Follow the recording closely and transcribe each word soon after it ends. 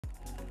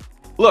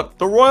Look,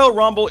 the Royal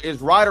Rumble is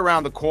right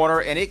around the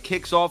corner, and it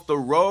kicks off the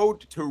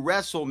road to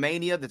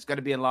WrestleMania that's going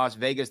to be in Las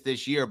Vegas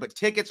this year. But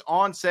tickets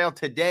on sale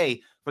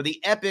today for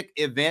the epic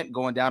event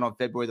going down on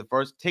February the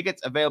 1st.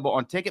 Tickets available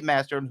on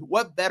Ticketmaster. And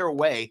what better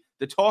way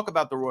to talk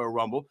about the Royal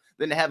Rumble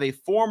than to have a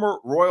former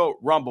Royal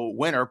Rumble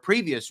winner,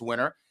 previous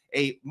winner,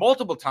 a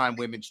multiple-time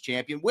women's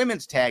champion,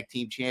 women's tag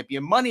team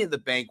champion, Money in the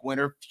Bank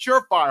winner,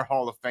 surefire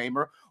Hall of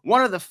Famer,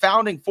 one of the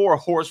founding four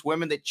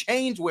horsewomen that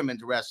changed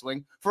women's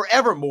wrestling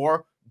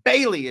forevermore.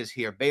 Bayley is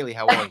here. Bayley,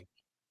 how are you?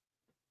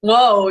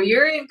 Whoa,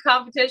 you're in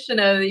competition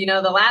of,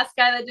 the last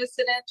guy that just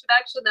did an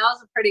introduction. That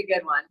was a pretty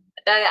good one.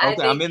 I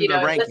Okay, I'm think, in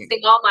the ranking.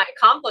 listing all my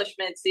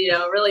accomplishments,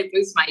 really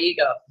boosts my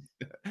ego.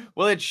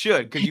 Well, it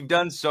should, because you've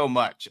done so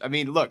much. I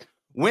mean, look,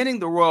 winning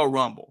the Royal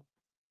Rumble,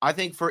 I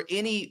think for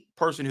any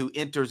person who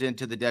enters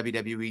into the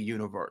WWE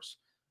universe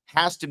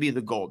has to be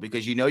the goal,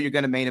 because you're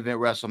going to main event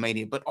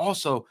WrestleMania, but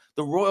also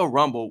the Royal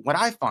Rumble. What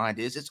I find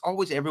is it's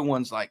always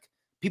everyone's like,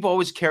 people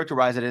always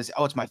characterize it as,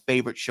 oh, it's my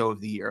favorite show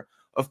of the year.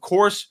 Of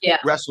course, Yeah.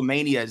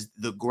 WrestleMania is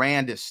the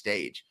grandest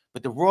stage,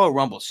 but the Royal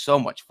Rumble is so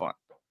much fun.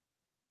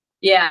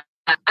 Yeah,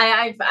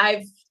 I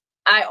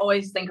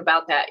always think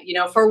about that.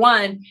 For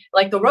one,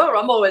 like the Royal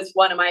Rumble was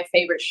one of my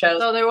favorite shows.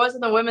 So there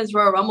wasn't the Women's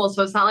Royal Rumble,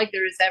 so it's not like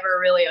there was ever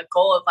really a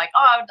goal of like,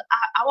 oh,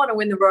 I want to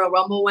win the Royal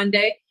Rumble one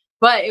day.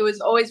 But it was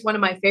always one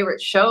of my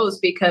favorite shows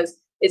because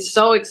it's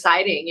so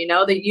exciting,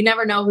 that you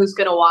never know who's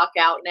going to walk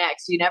out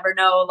next. You never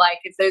know, like,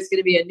 if there's going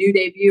to be a new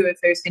debut, if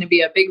there's going to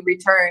be a big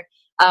return.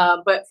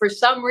 But for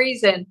some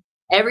reason,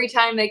 every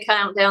time they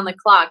count down the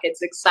clock,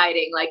 it's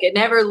exciting. Like, it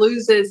never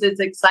loses its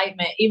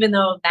excitement, even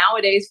though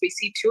nowadays we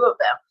see two of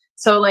them.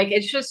 So, like,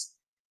 it's just,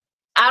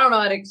 I don't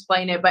know how to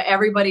explain it, but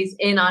everybody's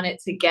in on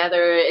it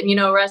together.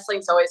 And,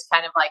 wrestling's always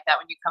kind of like that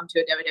when you come to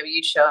a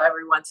WWE show.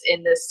 Everyone's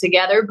in this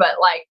together. But,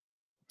 like,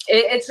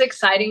 it's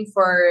exciting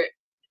for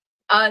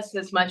us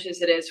as much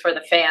as it is for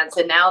the fans.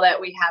 And now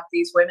that we have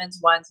these women's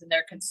ones and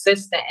they're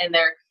consistent and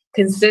they're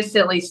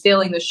consistently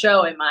stealing the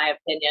show, in my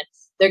opinion,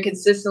 they're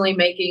consistently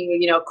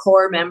making,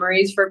 core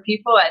memories for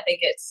people. I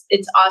think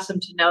it's awesome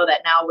to know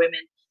that now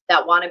women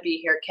that want to be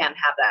here can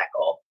have that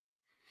goal.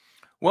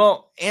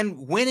 Well,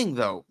 and winning,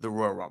 though, the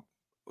Royal Rumble.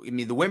 I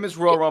mean, the Women's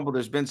Royal Rumble,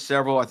 there's been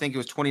several. I think it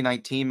was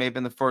 2019, may have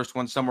been the first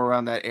one, somewhere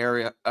around that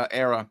era.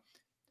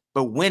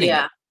 But winning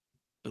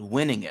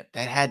it,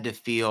 that had to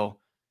feel,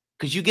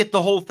 because you get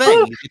the whole thing.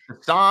 You get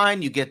the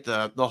sign, you get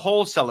the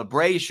whole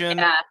celebration.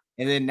 Yeah.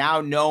 And then now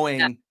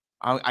knowing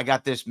I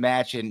got this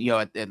match and,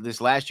 at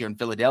this last year in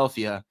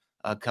Philadelphia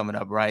coming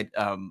up, right?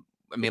 I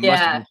mean, it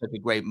must have been such a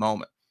great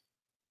moment.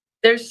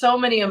 There's so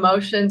many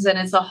emotions, and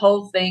it's a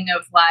whole thing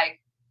of like,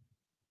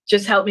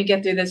 just help me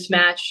get through this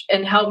match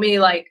and help me,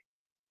 like,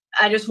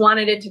 I just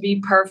wanted it to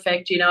be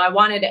perfect. I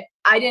wanted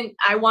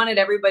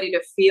everybody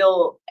to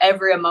feel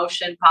every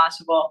emotion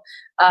possible.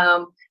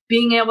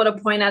 Being able to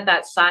point at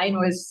that sign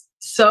was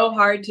so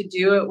hard to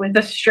do it with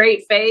a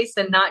straight face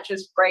and not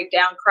just break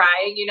down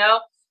crying,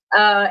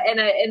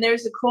 and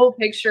there's a cool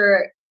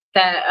picture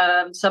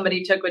that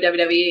somebody took with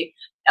WWE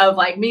of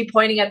like me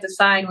pointing at the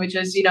sign, which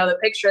is, the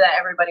picture that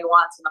everybody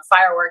wants and the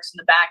fireworks in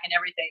the back and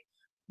everything.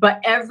 But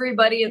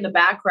everybody in the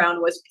background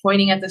was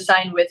pointing at the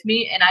sign with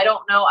me. And I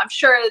don't know, I'm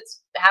sure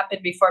it's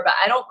happened before, but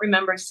I don't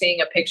remember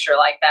seeing a picture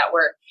like that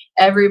where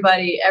every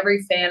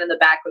fan in the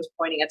back was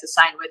pointing at the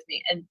sign with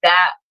me. And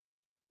that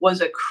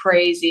was a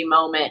crazy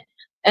moment.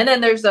 And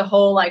then there's the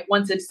whole, like,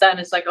 once it's done,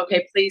 it's like,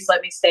 okay, please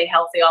let me stay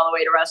healthy all the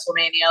way to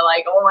WrestleMania.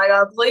 Like, oh my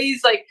God,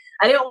 please. Like,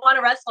 I didn't want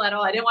to wrestle at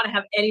all. I didn't want to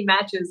have any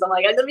matches. I'm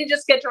like, let me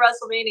just get to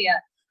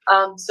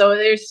WrestleMania. So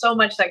there's so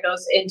much that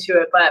goes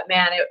into it, but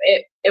man,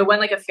 it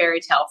went like a fairy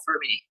tale for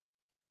me.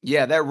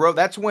 Yeah,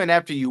 that's when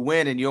after you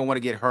win and you don't want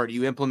to get hurt,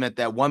 you implement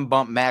that one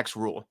bump max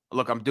rule.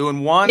 Look, I'm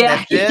doing one. Yeah,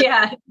 that's it.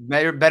 yeah.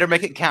 Better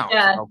make it count.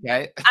 Yeah.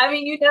 Okay. I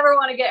mean, you never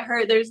want to get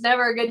hurt. There's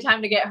never a good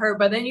time to get hurt,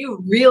 but then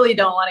you really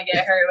don't want to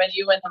get hurt when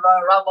you win the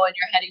Royal Rumble and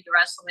you're heading to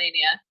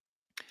WrestleMania.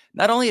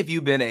 Not only have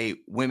you been a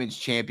women's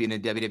champion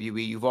in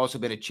WWE, you've also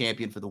been a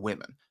champion for the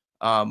women.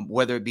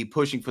 Whether it be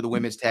pushing for the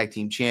women's tag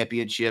team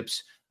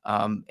championships.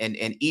 And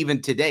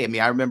even today, I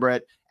mean, I remember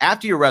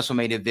after your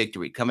WrestleMania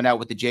victory, coming out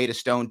with the Jada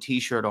Stone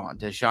t-shirt on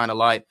to shine a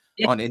light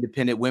on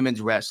independent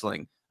women's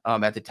wrestling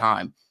at the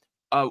time.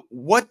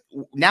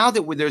 Now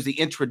that there's the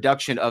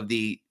introduction of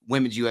the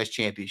Women's U.S.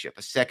 Championship,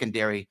 a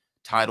secondary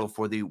title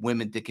for the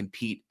women to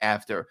compete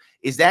after,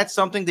 is that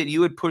something that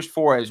you would push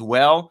for as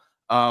well?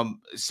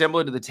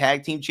 Similar to the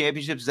tag team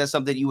championships, is that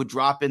something that you would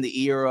drop in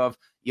the ear of,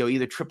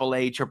 either Triple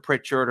H or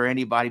Pritchard or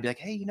anybody, be like,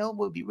 hey, what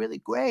would be really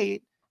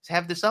great to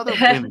have this other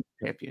women's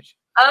championship?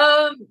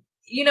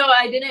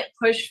 I didn't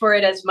push for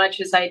it as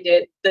much as I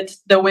did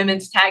the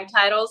women's tag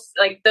titles.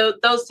 Like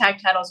those tag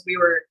titles, we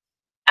were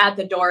at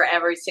the door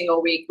every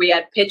single week. We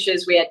had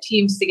pitches, we had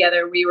teams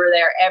together. We were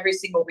there every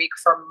single week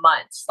for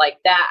months. Like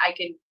that, I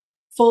can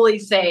fully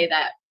say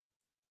that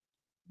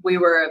we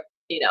were,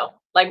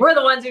 like we're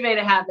the ones who made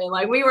it happen.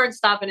 Like we weren't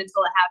stopping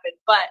until it happened.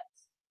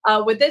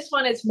 But with this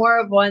one, it's more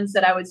of ones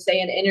that I would say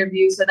in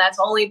interviews. And that's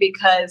only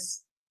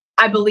because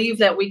I believe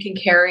that we can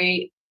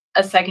carry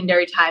a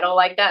secondary title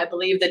like that. I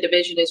believe the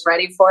division is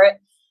ready for it,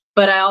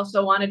 but I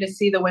also wanted to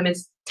see the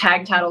women's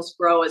tag titles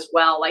grow as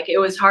well. Like, it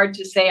was hard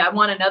to say I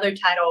want another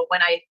title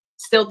when I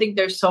still think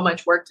there's so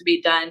much work to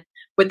be done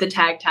with the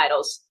tag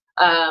titles.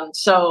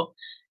 So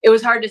it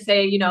was hard to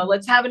say, you know,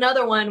 let's have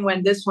another one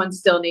when this one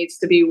still needs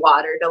to be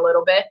watered a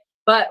little bit.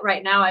 But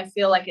right now I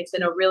feel like it's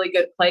in a really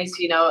good place.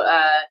 You know,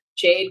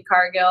 Jade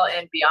Cargill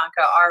and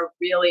Bianca are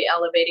really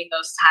elevating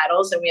those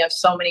titles, and we have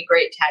so many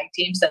great tag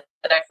teams that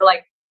I feel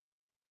like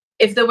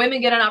if the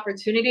women get an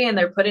opportunity and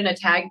they're put in a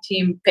tag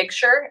team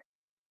picture,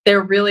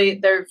 their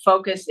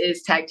focus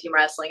is tag team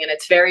wrestling, and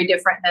it's very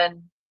different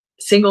than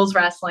singles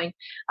wrestling.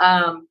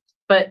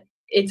 But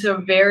it's a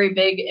very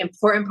big,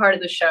 important part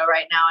of the show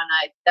right now,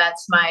 and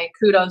that's my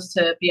kudos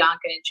to Bianca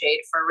and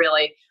Jade for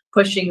really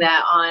pushing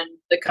that on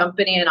the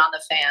company and on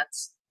the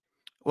fans.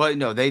 Well,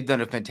 no, they've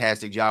done a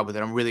fantastic job with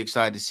it. I'm really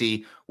excited to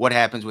see what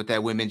happens with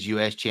that women's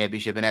US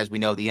championship. And as we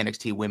know, the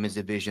NXT women's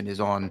division is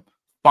on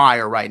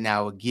fire right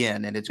now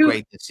again, and it's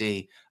great to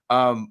see.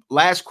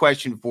 Last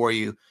question for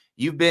you.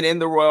 You've been in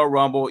the Royal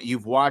Rumble.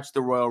 You've watched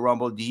the Royal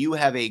Rumble. Do you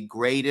have a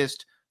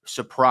greatest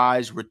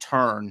surprise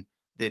return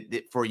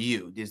that for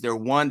you? Is there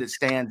one that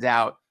stands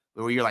out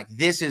where you're like,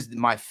 this is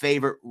my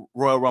favorite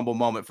Royal Rumble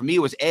moment? For me, it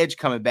was Edge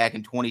coming back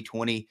in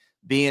 2020.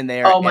 Being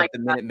there Oh my at the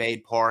Minute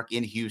Maid Park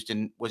in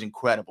Houston was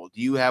incredible.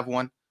 Do you have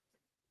one?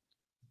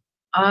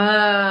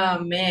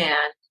 Man.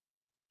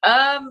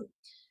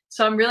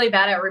 So I'm really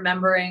bad at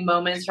remembering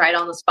moments right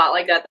on the spot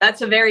like that.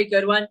 That's a very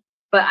good one.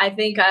 But I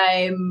think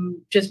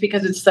I'm, just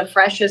because it's the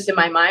freshest in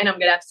my mind, I'm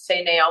gonna have to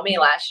say Naomi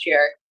last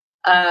year.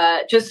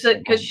 Just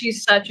because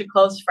she's such a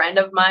close friend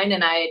of mine,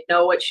 and I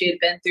know what she had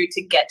been through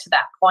to get to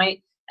that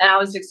point. And I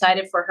was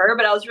excited for her,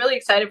 but I was really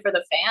excited for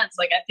the fans.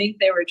 Like, I think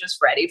they were just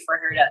ready for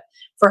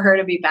her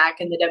to be back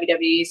in the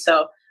WWE.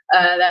 So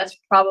that's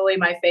probably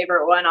my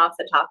favorite one off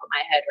the top of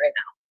my head right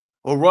now.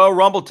 Well, Royal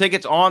Rumble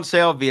tickets on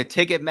sale via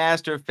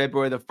Ticketmaster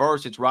February the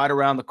 1st. It's right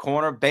around the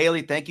corner.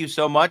 Bayley, thank you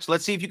so much.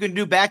 Let's see if you can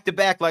do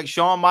back-to-back like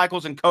Shawn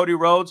Michaels and Cody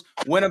Rhodes.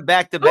 Win them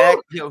back-to-back.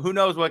 You know, who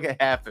knows what can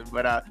happen,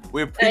 but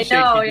we appreciate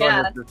you joining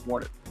us this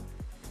morning.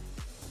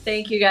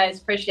 Thank you, guys.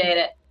 Appreciate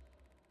it.